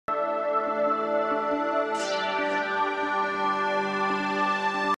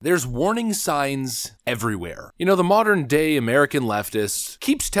There's warning signs everywhere. You know, the modern day American leftist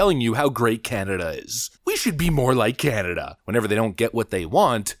keeps telling you how great Canada is. We should be more like Canada. Whenever they don't get what they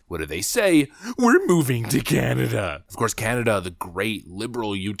want, what do they say? We're moving to Canada. Of course, Canada, the great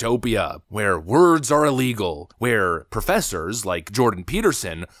liberal utopia, where words are illegal, where professors like Jordan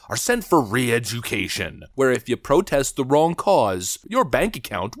Peterson are sent for re-education, where if you protest the wrong cause, your bank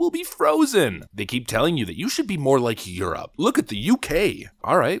account will be frozen. They keep telling you that you should be more like Europe. Look at the UK.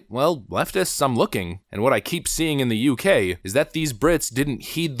 All right, well, leftists, I'm looking. And what I keep seeing in the UK is that these Brits didn't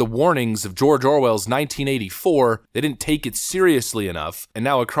heed the warnings of George Orwell's 1984. They didn't take it seriously enough. And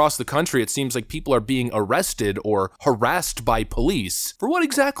now across the country, it seems like people are being arrested or harassed by police. For what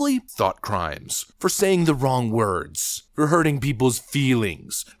exactly? Thought crimes. For saying the wrong words. For hurting people's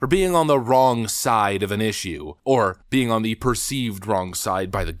feelings, for being on the wrong side of an issue, or being on the perceived wrong side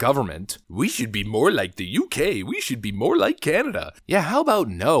by the government. We should be more like the UK, we should be more like Canada. Yeah, how about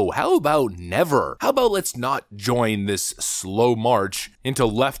no? How about never? How about let's not join this slow march into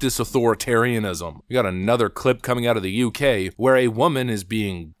leftist authoritarianism? We got another clip coming out of the UK where a woman is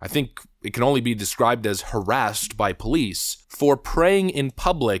being, I think it can only be described as harassed by police for praying in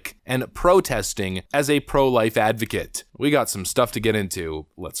public and protesting as a pro-life advocate. We got some stuff to get into.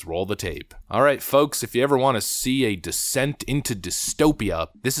 Let's roll the tape. All right, folks, if you ever want to see a descent into dystopia,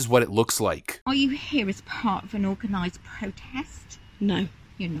 this is what it looks like. Are you here as part of an organised protest? No.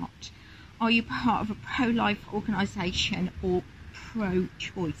 You're not. Are you part of a pro-life organisation or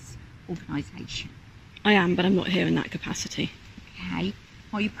pro-choice organisation? I am, but I'm not here in that capacity. Okay.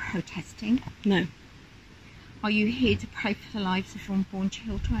 Are you protesting? No. Are you here to pray for the lives of unborn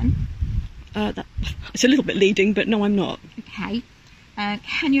children? It's a little bit leading, but no, I'm not. Okay.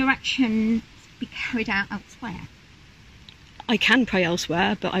 Can your actions be carried out elsewhere? I can pray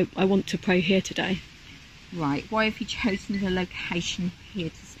elsewhere, but I want to pray here today. Right. Why have you chosen the location here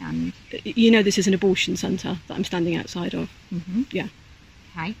to stand? You know this is an abortion centre that I'm standing outside of. Mm-hmm. Yeah.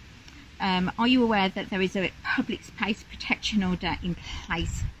 Okay. Are you aware that there is a public space protection order in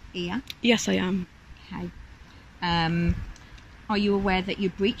place here? Yes, I am. Okay. Are you aware that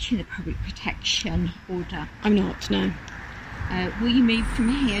you're breaching the public protection order? I'm not, no. Will you move from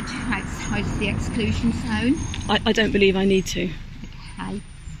here to outside of the exclusion zone? I don't believe I need to. Okay.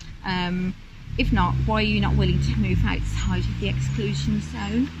 If not, why are you not willing to move outside of the exclusion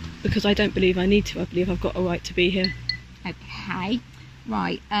zone? Because I don't believe I need to. I believe I've got a right to be here. Okay.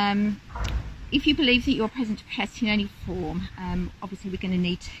 Right. If you believe that you're present to protest in any form, obviously we're going to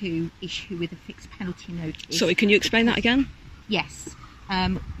need to issue with a fixed penalty notice. Sorry, can you explain that again? Yes.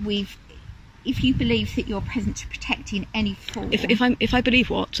 If you believe that you're present to protect in any form. If I believe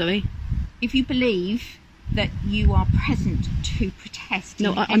what? Sorry. If you believe that you are present to protest.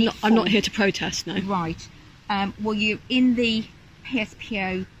 No, I'm not. I'm not here to protest. No. Right. Well, you're in the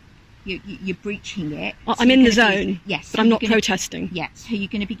PSPO. You're breaching it. So I'm in the zone. Yes, but I'm not protesting. Yeah, so you're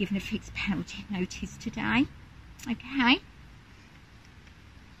going to be given a fixed penalty notice today. Okay.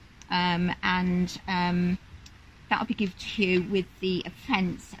 That'll be given to you with the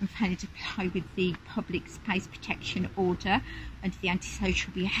offence and failing to comply with the Public Space Protection Order under the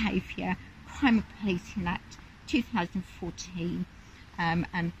Antisocial Behaviour Crime and Policing Act 2014.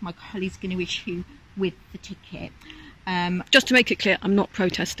 And my colleague's going to issue with the ticket. Just to make it clear, I'm not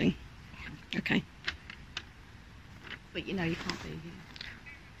protesting. Okay. But you know you can't be here.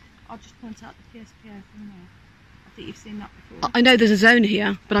 I'll just point out the PSPO from there. I think you've seen that before. I know there's a zone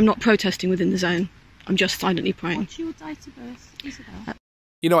here, but I'm not protesting within the zone. I'm just silently praying. What's your date of birth, Isabel?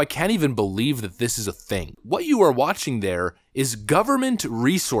 You know, I can't even believe that this is a thing. What you are watching there is government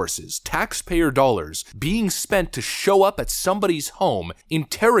resources, taxpayer dollars, being spent to show up at somebody's home,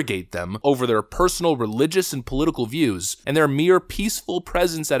 interrogate them over their personal religious and political views, and their mere peaceful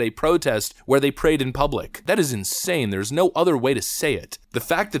presence at a protest where they prayed in public. That is insane. There's no other way to say it. The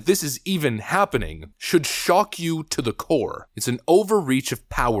fact that this is even happening should shock you to the core. It's an overreach of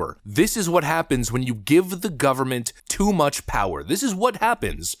power. This is what happens when you give the government too much power. This is what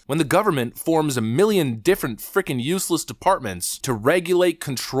happens when the government forms a million different frickin' useless departments to regulate,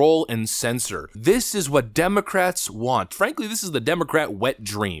 control, and censor. This is what Democrats want. Frankly, this is the Democrat wet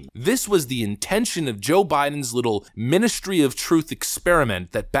dream. This was the intention of Joe Biden's little Ministry of Truth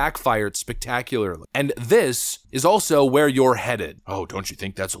experiment that backfired spectacularly. And this is also where you're headed. Oh, don't you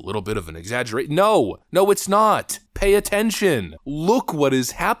think that's a little bit of an exaggeration? No, it's not. Pay attention. Look what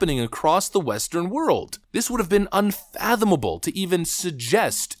is happening across the Western world. This would have been unfathomable to even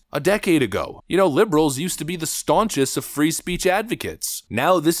suggest a decade ago. You know, liberals used to be the staunchest of free speech advocates.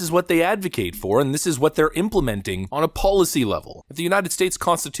 Now this is what they advocate for, and this is what they're implementing on a policy level. If the United States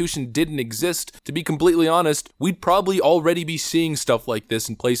Constitution didn't exist, to be completely honest, we'd probably already be seeing stuff like this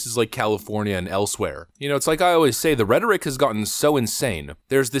in places like California and elsewhere. You know, it's like I always say, the rhetoric has gotten so insane.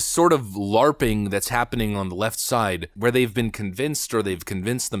 There's this sort of LARPing that's happening on the left side, where they've been convinced, or they've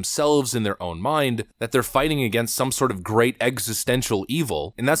convinced themselves in their own mind, that they're fighting against some sort of great existential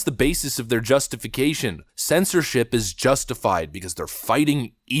evil, and that's the basis of their justification. Censorship is justified because they're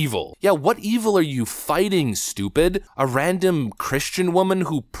fighting evil. Yeah, what evil are you fighting, stupid? A random Christian woman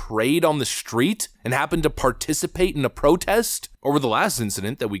who prayed on the street and happened to participate in a protest? Or with the last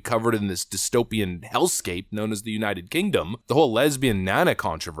incident that we covered in this dystopian hellscape known as the United Kingdom, the whole lesbian Nana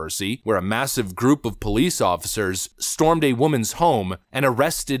controversy, where a massive group of police officers stormed a woman's home and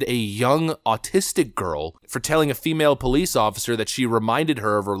arrested a young autistic girl for telling a female police officer that she reminded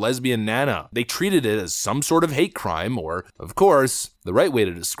her of her lesbian Nana. They treated it as some sort of hate crime, or, of course, the right way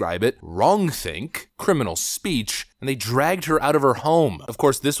to describe it, wrongthink, criminal speech, and they dragged her out of her home. Of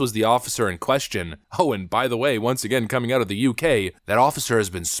course, this was the officer in question. Oh, and by the way, once again coming out of the UK, that officer has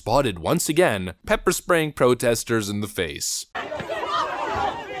been spotted once again pepper spraying protesters in the face.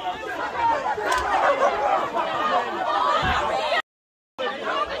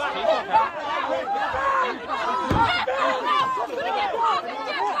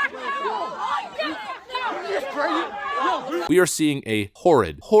 We are seeing a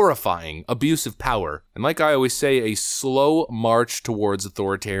horrid, horrifying abuse of power, and like I always say, a slow march towards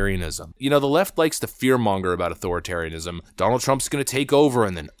authoritarianism. You know, the left likes to fearmonger about authoritarianism. Donald Trump's gonna take over,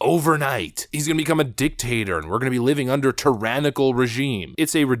 and then overnight, he's gonna become a dictator, and we're gonna be living under tyrannical regime.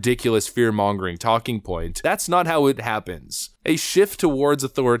 It's a ridiculous fear-mongering talking point. That's not how it happens. A shift towards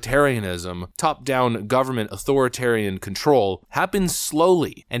authoritarianism, top-down government authoritarian control, happens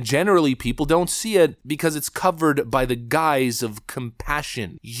slowly, and generally people don't see it because it's covered by the guise of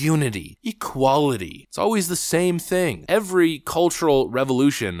compassion, unity, equality. It's always the same thing. Every cultural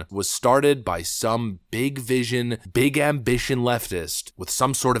revolution was started by some big vision, big ambition leftist with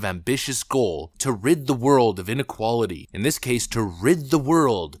some sort of ambitious goal to rid the world of inequality. In this case, to rid the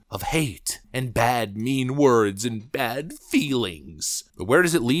world of hate and bad, mean words and bad feelings. But where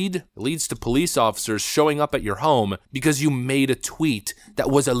does it lead? It leads to police officers showing up at your home because you made a tweet that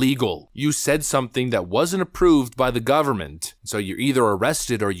was illegal. You said something that wasn't approved by the government, so you're either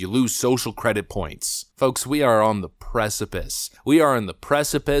arrested or you lose social credit points. Folks, we are on the precipice. We are on the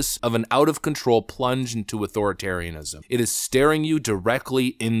precipice of an out-of-control plunge into authoritarianism. It is staring you directly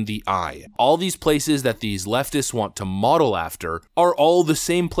in the eye. All these places that these leftists want to model after are all the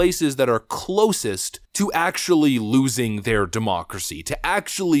same places that are closest to actually losing their democracy, to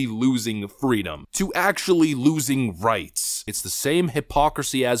actually losing freedom, to actually losing rights. It's the same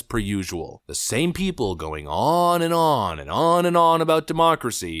hypocrisy as per usual. The same people going on and on and on and on about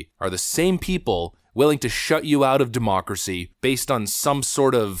democracy are the same people willing to shut you out of democracy based on some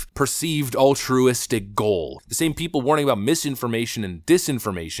sort of perceived altruistic goal. The same people warning about misinformation and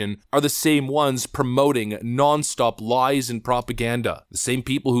disinformation are the same ones promoting non-stop lies and propaganda. The same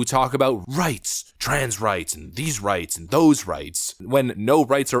people who talk about rights, trans rights, and these rights and those rights, when no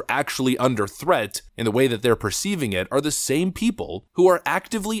rights are actually under threat in the way that they're perceiving it, are the same people who are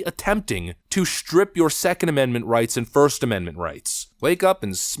actively attempting to strip your Second Amendment rights and First Amendment rights. Wake up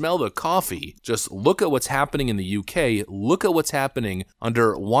and smell the coffee. Just look at what's happening in the UK, look at what's happening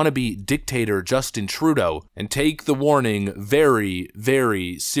under wannabe dictator Justin Trudeau, and take the warning very,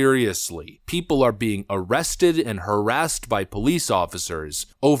 very seriously. People are being arrested and harassed by police officers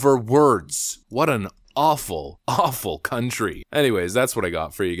over words. What an awful, awful country. Anyways, that's what I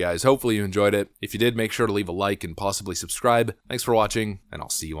got for you guys. Hopefully you enjoyed it. If you did, make sure to leave a like and possibly subscribe. Thanks for watching, and I'll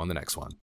see you on the next one.